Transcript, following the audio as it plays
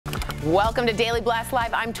Welcome to Daily Blast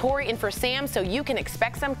Live. I'm Tori in for Sam, so you can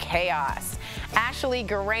expect some chaos. Ashley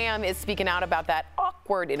Graham is speaking out about that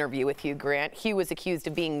awkward interview with Hugh Grant. Hugh was accused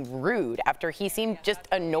of being rude after he seemed just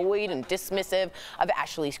annoyed and dismissive of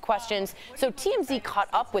Ashley's questions. So TMZ caught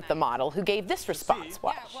up with the model, who gave this response.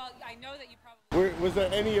 Watch. Yeah, well, I know that you probably... Was there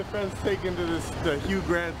any offense taken to the Hugh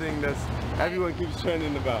Grant thing that everyone keeps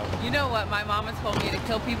trending about? You know what? My mama told me to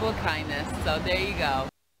kill people with kindness, so there you go.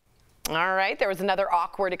 All right, there was another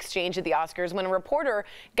awkward exchange at the Oscars when a reporter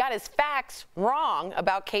got his facts wrong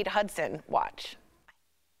about Kate Hudson. Watch.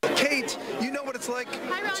 Kate, you know what it's like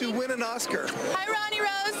to win an Oscar. Hi, Ronnie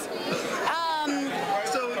Rose.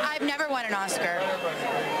 I've never won an Oscar.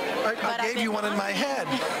 I gave you one in my head.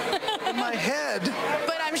 In my head.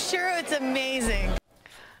 But I'm sure it's amazing.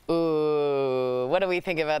 Ooh, what do we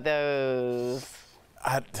think about those?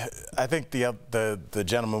 I think the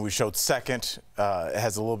gentleman we showed second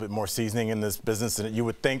has a little bit more seasoning in this business, and you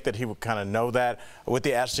would think that he would kind of know that. With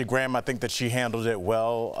the Ashley Graham, I think that she handled it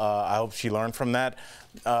well. I hope she learned from that.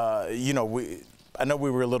 You know, I know we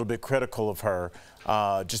were a little bit critical of her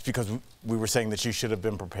just because we were saying that she should have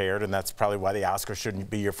been prepared, and that's probably why the Oscar shouldn't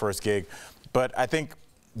be your first gig. But I think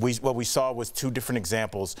what we saw was two different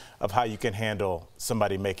examples of how you can handle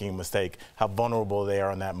somebody making a mistake, how vulnerable they are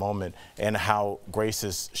in that moment, and how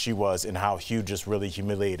gracious she was, and how Hugh just really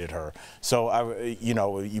humiliated her. So, you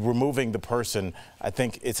know, removing the person, I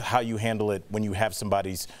think it's how you handle it when you have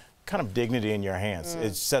somebody's kind of dignity in your hands.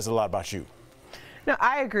 It says a lot about you. No,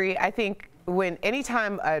 I agree. I think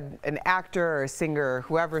anytime an actor or a singer,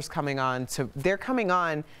 whoever's coming on, they're coming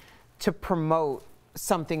on to promote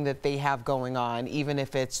something that they have going on, even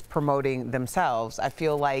if it's promoting themselves. I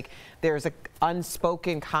feel like there's an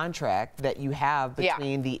unspoken contract that you have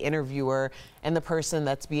between the interviewer and the person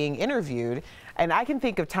that's being interviewed. And I can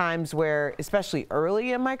think of times where, especially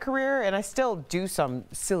early in my career, and I still do some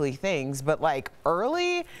silly things, but like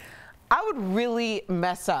early, I would really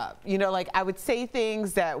mess up. You know, like I would say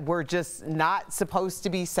things that were just not supposed to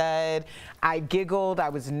be said. I giggled, I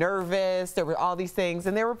was nervous, there were all these things.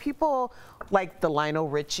 And there were people like the Lionel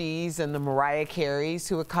Richies and the Mariah Careys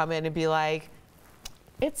who would come in and be like,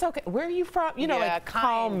 it's okay, where are you from? You know, like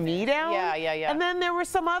calm me down. Yeah. And then there were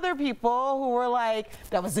some other people who were like,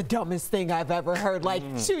 that was the dumbest thing I've ever heard, like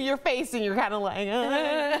to your face, and you're kind of like,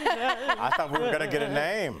 I thought we were going to get a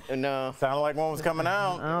name. No. Sounded like one was coming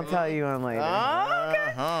out. I'll tell you on later.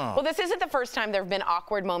 Okay. Well, this isn't the first time there have been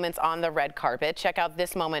awkward moments on the red carpet. Check out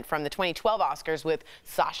this moment from the 2012 Oscars with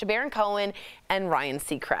Sacha Baron Cohen and Ryan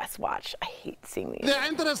Seacrest. Watch. I hate seeing these. The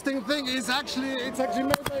interesting thing is it's actually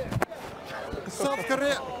made by South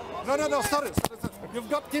Korea. No, sorry. You've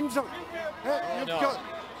got Kim Jong. Hey,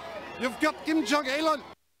 you've got Kim Jong-il.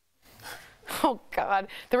 Oh, God.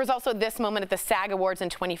 There was also this moment at the SAG Awards in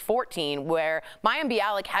 2014 where Mayim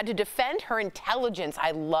Bialik had to defend her intelligence.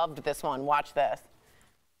 I loved this one. Watch this.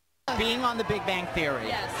 Being on The Big Bang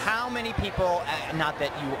Theory, how many people, not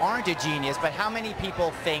that you aren't a genius, but how many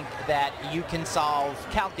people think that you can solve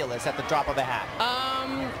calculus at the drop of a hat?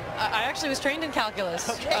 I actually was trained in calculus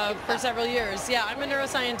for several years. Yeah, I'm a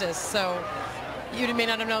neuroscientist, so you may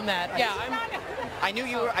not have known that. Yeah, I knew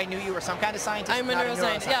you were some kind of scientist. I'm a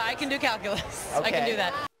neuroscientist. Yeah, I can do calculus. Okay. I can do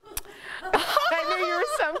that. I knew you were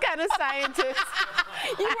some kind of scientist.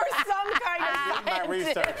 You were some kind of My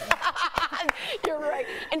research. You're right.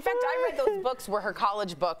 In fact, I read those books were her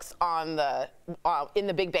college books on in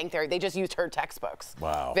the Big Bang Theory. They just used her textbooks.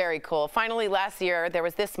 Wow. Very cool. Finally, last year, there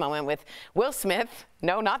was this moment with Will Smith,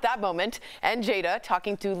 no, not that moment, and Jada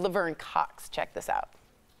talking to Laverne Cox. Check this out.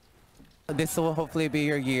 This will hopefully be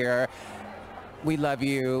your year. We love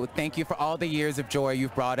you. Thank you for all the years of joy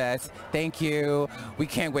you've brought us. Thank you. We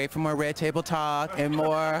can't wait for more Red Table Talk and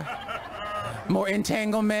more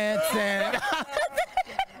entanglements and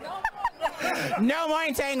no more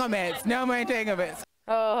entanglements. No more entanglements.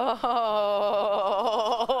 Oh,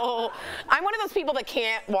 I'm one of those people that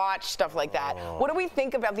can't watch stuff like that. What do we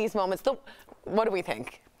think about these moments? What do we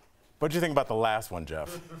think? What do you think about the last one,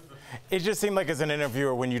 Jeff? It just seemed like as an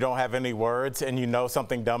interviewer when you don't have any words and you know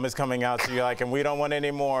something dumb is coming out, so you're like, and we don't want any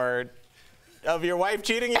more of your wife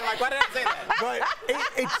cheating. You're like, why did I say that? But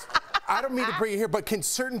I don't mean to bring it here, but can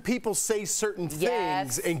certain people say certain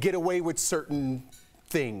things and get away with certain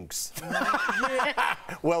things?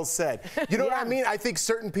 Well said. You know what I mean? I think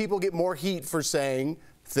certain people get more heat for saying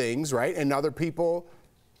things, right? And other people,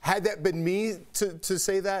 had that been me to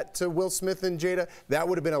say that to Will Smith and Jada, that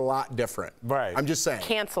would have been a lot different. Right. I'm just saying.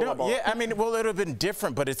 Cancelable. No, yeah, I mean, well, it would have been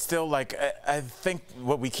different, but it's still like, I think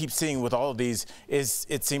what we keep seeing with all of these is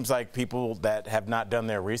it seems like people that have not done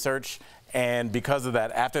their research And because of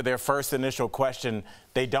that, after their first initial question,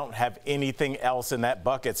 they don't have anything else in that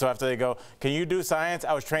bucket. So after they go, can you do science?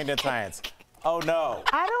 I was trained in science. Oh, no.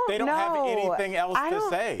 They don't have anything else to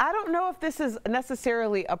say. I don't know if this is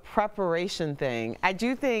necessarily a preparation thing. I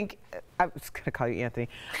do think, I was going to call you Anthony.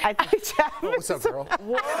 I think What's up, girl?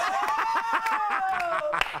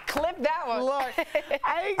 Clip that one. Look,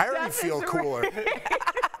 I already feel cooler.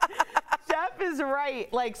 Jeff is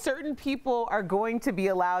right. Like, certain people are going to be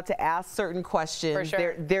allowed to ask certain questions. For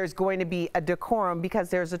sure. There's going to be a decorum because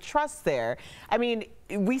there's a trust there. I mean,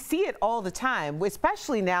 we see it all the time,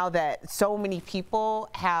 especially now that so many people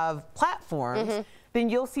have platforms. Then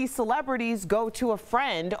you'll see celebrities go to a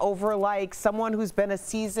friend over like someone who's been a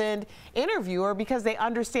seasoned interviewer because they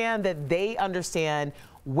understand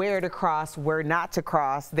where to cross, where not to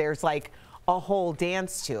cross. There's like a whole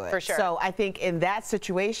dance to it. For sure. So I think in that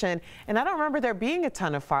situation, and I don't remember there being a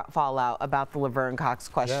ton of fallout about the Laverne Cox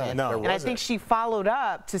question. Yeah, no, and I think she followed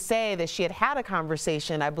up to say that she had a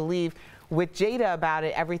conversation, I believe, with Jada about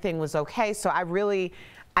it. Everything was okay. So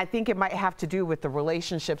I think it might have to do with the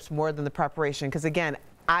relationships more than the preparation. Because again,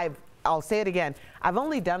 I'll say it again, I've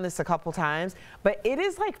only done this a couple times, but it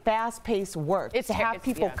is like fast-paced work. It's to have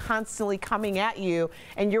people constantly coming at you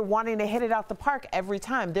and you're wanting to hit it out the park every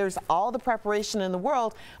time. There's all the preparation in the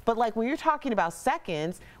world, but like when you're talking about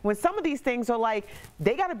seconds, when some of these things are like,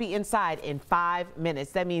 they got to be inside in 5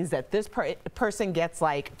 minutes. That means that this person gets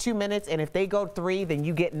like 2 minutes, and if they go 3, then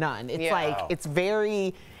you get none. It's like, it's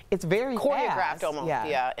very choreographed fast. almost.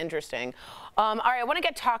 Yeah, interesting. All right, I want to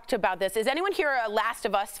get talked about this. Is anyone here a Last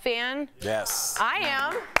of Us fan? Yes. I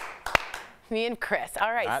am. Me and Chris.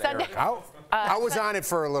 All right, Sunday. I was on it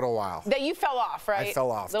for a little while. That you fell off, right? I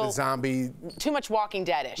fell off. The zombie. Too much Walking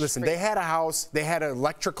Dead-ish. Listen, they had a house, they had an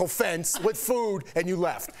electrical fence with food, and you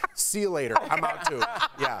left. See you later. I'm out too.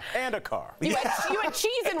 Yeah. And a car. You had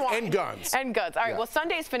cheese and wine. And guns. And guns. All right, well,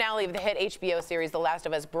 Sunday's finale of the hit HBO series The Last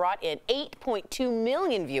of Us brought in 8.2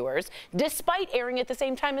 million viewers, despite airing at the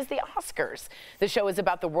same time as the Oscars. The show is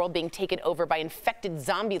about the world being taken over by infected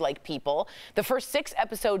zombie-like people. The first 6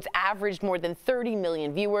 episodes averaged more than 30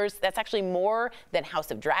 million viewers. That's actually more than House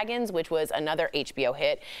of Dragons, which was another HBO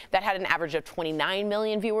hit that had an average of 29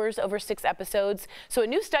 million viewers over 6 episodes. So a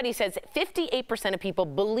new study says 58% of people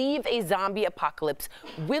believe a zombie apocalypse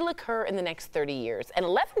will occur in the next 30 years, and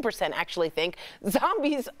 11% actually think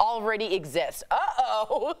zombies already exist.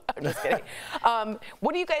 Uh-oh. I'm just kidding.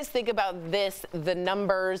 What do you guys think about this, the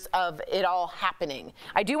numbers of it all happening?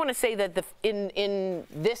 I do want to say that in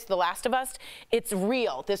this, The Last of Us, it's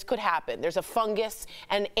real. This could happen. There's a fungus,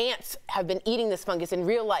 and ants have been eating this fungus in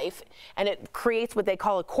real life, and it creates what they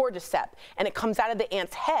call a cordyceps, and it comes out of the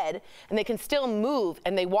ant's head, and they can still move,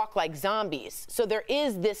 and they walk like zombies. So there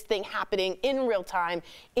is this thing happening in real time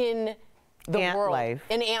in the world.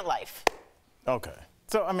 In ant life. Okay.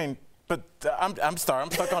 So, I mean, but I'm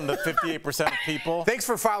stuck on the 58% of people. Thanks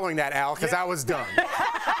for following that, Al, because I was done.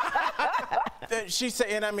 She's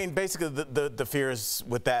saying, I mean, basically the fears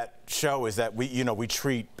with that show is that we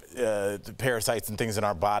treat the parasites and things in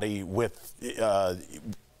our body with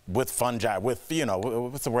fungi, with,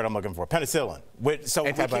 what's the word I'm looking for? Penicillin. So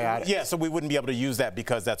antibiotics. So we wouldn't be able to use that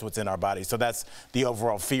because that's what's in our body. So that's the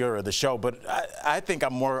overall fear of the show. But I think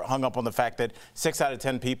I'm more hung up on the fact that 6 out of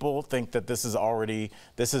 10 people think that this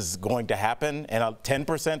is going to happen, and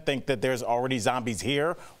 10% think that there's already zombies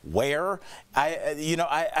here. Where?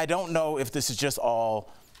 I don't know if this is just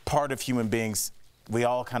all part of human beings. We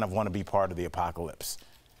all kind of want to be part of the apocalypse.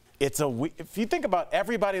 If you think about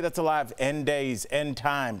everybody that's alive, end days, end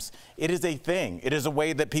times, it is a thing. It is a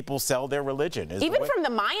way that people sell their religion. Even from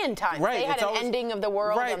the Mayan times, they had an ending of the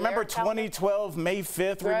world. Right, remember 2012, May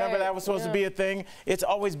 5th, remember that was supposed to be a thing? It's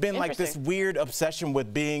always been like this weird obsession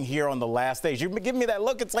with being here on the last days. You're giving me that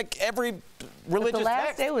look, it's like every religious but the last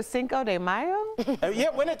text. day was Cinco de Mayo?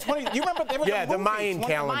 Yeah, when it 20, you remember there was a movie, the Mayan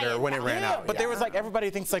calendar when it ran out. But there was like,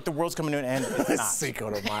 everybody thinks like the world's coming to an end. It's not.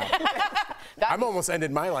 Cinco de Mayo. I'm almost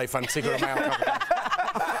ended my life on Cinco de Mayo. Me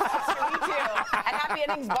too. At Happy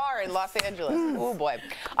Endings Bar in Los Angeles. Oh boy.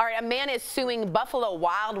 All right, a man is suing Buffalo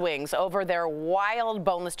Wild Wings over their wild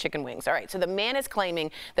boneless chicken wings. All right, so the man is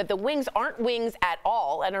claiming that the wings aren't wings at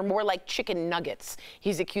all and are more like chicken nuggets.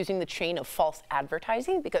 He's accusing the chain of false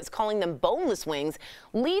advertising because calling them boneless wings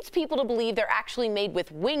leads people to believe they're actually made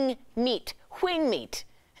with wing meat. Wing meat.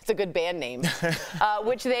 It's a good band name,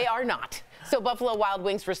 which they are not. So Buffalo Wild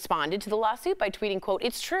Wings responded to the lawsuit by tweeting, quote,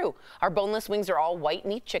 "It's true. Our boneless wings are all white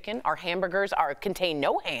meat chicken. Our hamburgers contain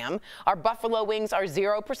no ham. Our buffalo wings are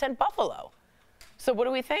 0% buffalo." So what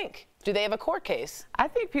do we think? Do they have a court case? I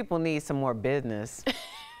think people need some more business.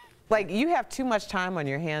 Like, you have too much time on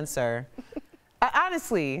your hands, sir.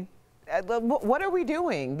 Honestly, what are we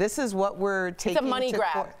doing? This is what we're taking. It's a money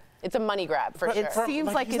grab. Court. It's a money grab for sure. It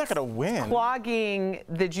seems like he's it's not gonna win. clogging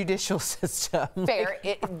the judicial system. Fair.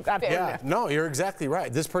 Fair. Yeah, no, you're exactly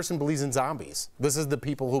right. This person believes in zombies. This is the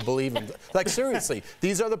people who believe in, like, seriously,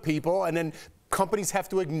 these are the people, and then companies have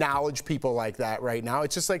to acknowledge people like that right now.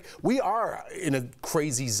 It's just like we are in a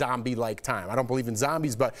crazy zombie-like time. I don't believe in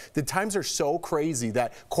zombies, but the times are so crazy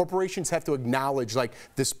that corporations have to acknowledge like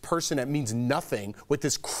this person that means nothing with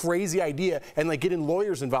this crazy idea and like getting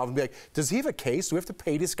lawyers involved and be like, does he have a case? Do we have to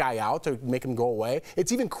pay this guy out to make him go away?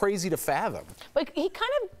 It's even crazy to fathom. Like he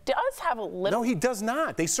kind of does have a little. No, he does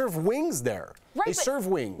not. They serve wings there. Right, they serve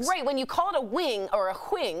wings. Right, when you call it a wing or a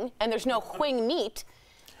wing and there's no wing meat,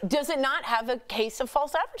 does it not have a case of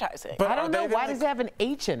false advertising? But I don't know. Why does it have an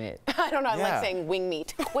H in it? I don't know. I like saying wing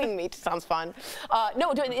meat. Wing meat sounds fun.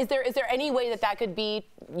 No, is there any way that could be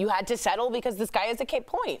you had to settle because this guy is a Cape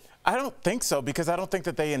Point? I don't think so, because I don't think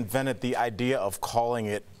that they invented the idea of calling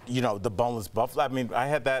it, you know, the boneless buffalo. I mean, I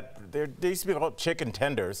had that. There used to be called chicken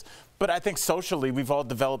tenders. But I think socially, we've all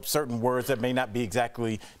developed certain words that may not be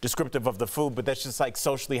exactly descriptive of the food, but that's just like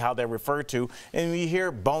socially how they're referred to. And when you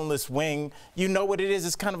hear boneless wing, you know what it is.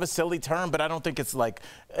 It's kind of a silly term, but I don't think it's like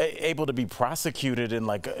able to be prosecuted and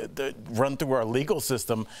like run through our legal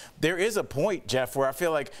system. There is a point, Jeff, where I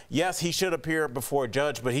feel like, yes, he should appear before a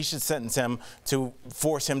judge, but he should sentence him to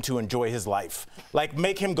force him to enjoy his life. Like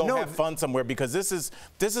make him go have fun somewhere, because this is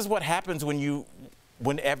what happens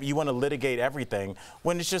whenever you want to litigate everything,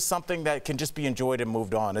 when it's just something that can just be enjoyed and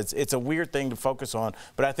moved on. It's a weird thing to focus on,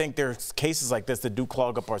 but I think there's cases like this that do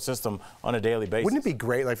clog up our system on a daily basis. Wouldn't it be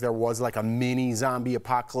great like, if there was like a mini zombie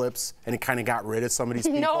apocalypse and it kind of got rid of some of these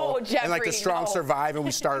people? No, Jeffrey, and like the strong survive and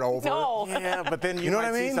we start over? No. Yeah, but then you know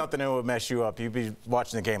might what I mean? see something that would mess you up. You'd be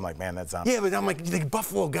watching the game like, man, that zombie. Yeah, but I'm like, the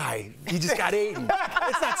Buffalo guy, he just got eaten.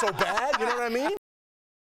 It's not so bad, you know what I mean?